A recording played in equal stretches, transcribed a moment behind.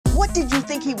What did you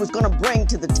think he was gonna bring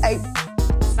to the table?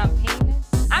 Some penis.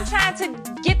 I'm trying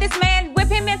to get this man, whip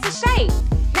him into shape.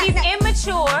 He's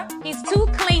immature, he's too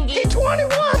clingy. He's 21.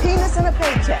 Penis and a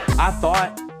paycheck. I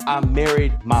thought I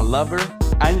married my lover.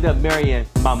 I ended up marrying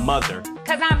my mother.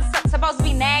 Cause I'm supposed to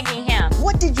be nagging him.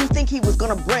 What did you think he was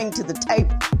gonna bring to the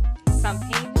table? Some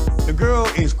penis. The girl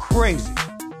is crazy.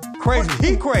 Crazy.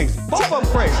 He crazy. Both of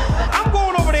them crazy. I'm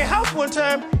going over their house one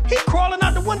time. He crawling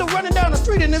out the window, running down the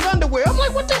street in his underwear. I'm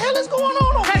like, what the hell is going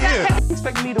on over here? You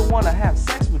expect me to want to have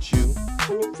sex with you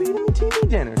when you feeding me TV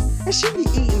dinners. And she be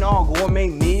eating all gourmet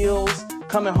meals,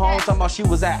 coming home talking about she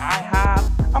was at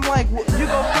IHOP. I'm like, well, you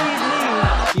go feed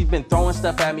me. She's been throwing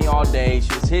stuff at me all day.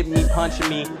 She was hitting me, punching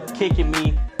me, kicking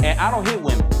me. And I don't hit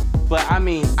women. But I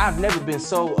mean, I've never been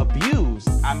so abused,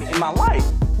 in my life.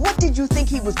 What did you think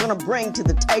he was gonna bring to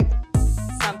the table?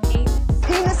 Some penis.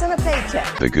 Penis and a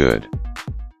paycheck. The good,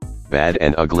 bad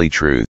and ugly truth.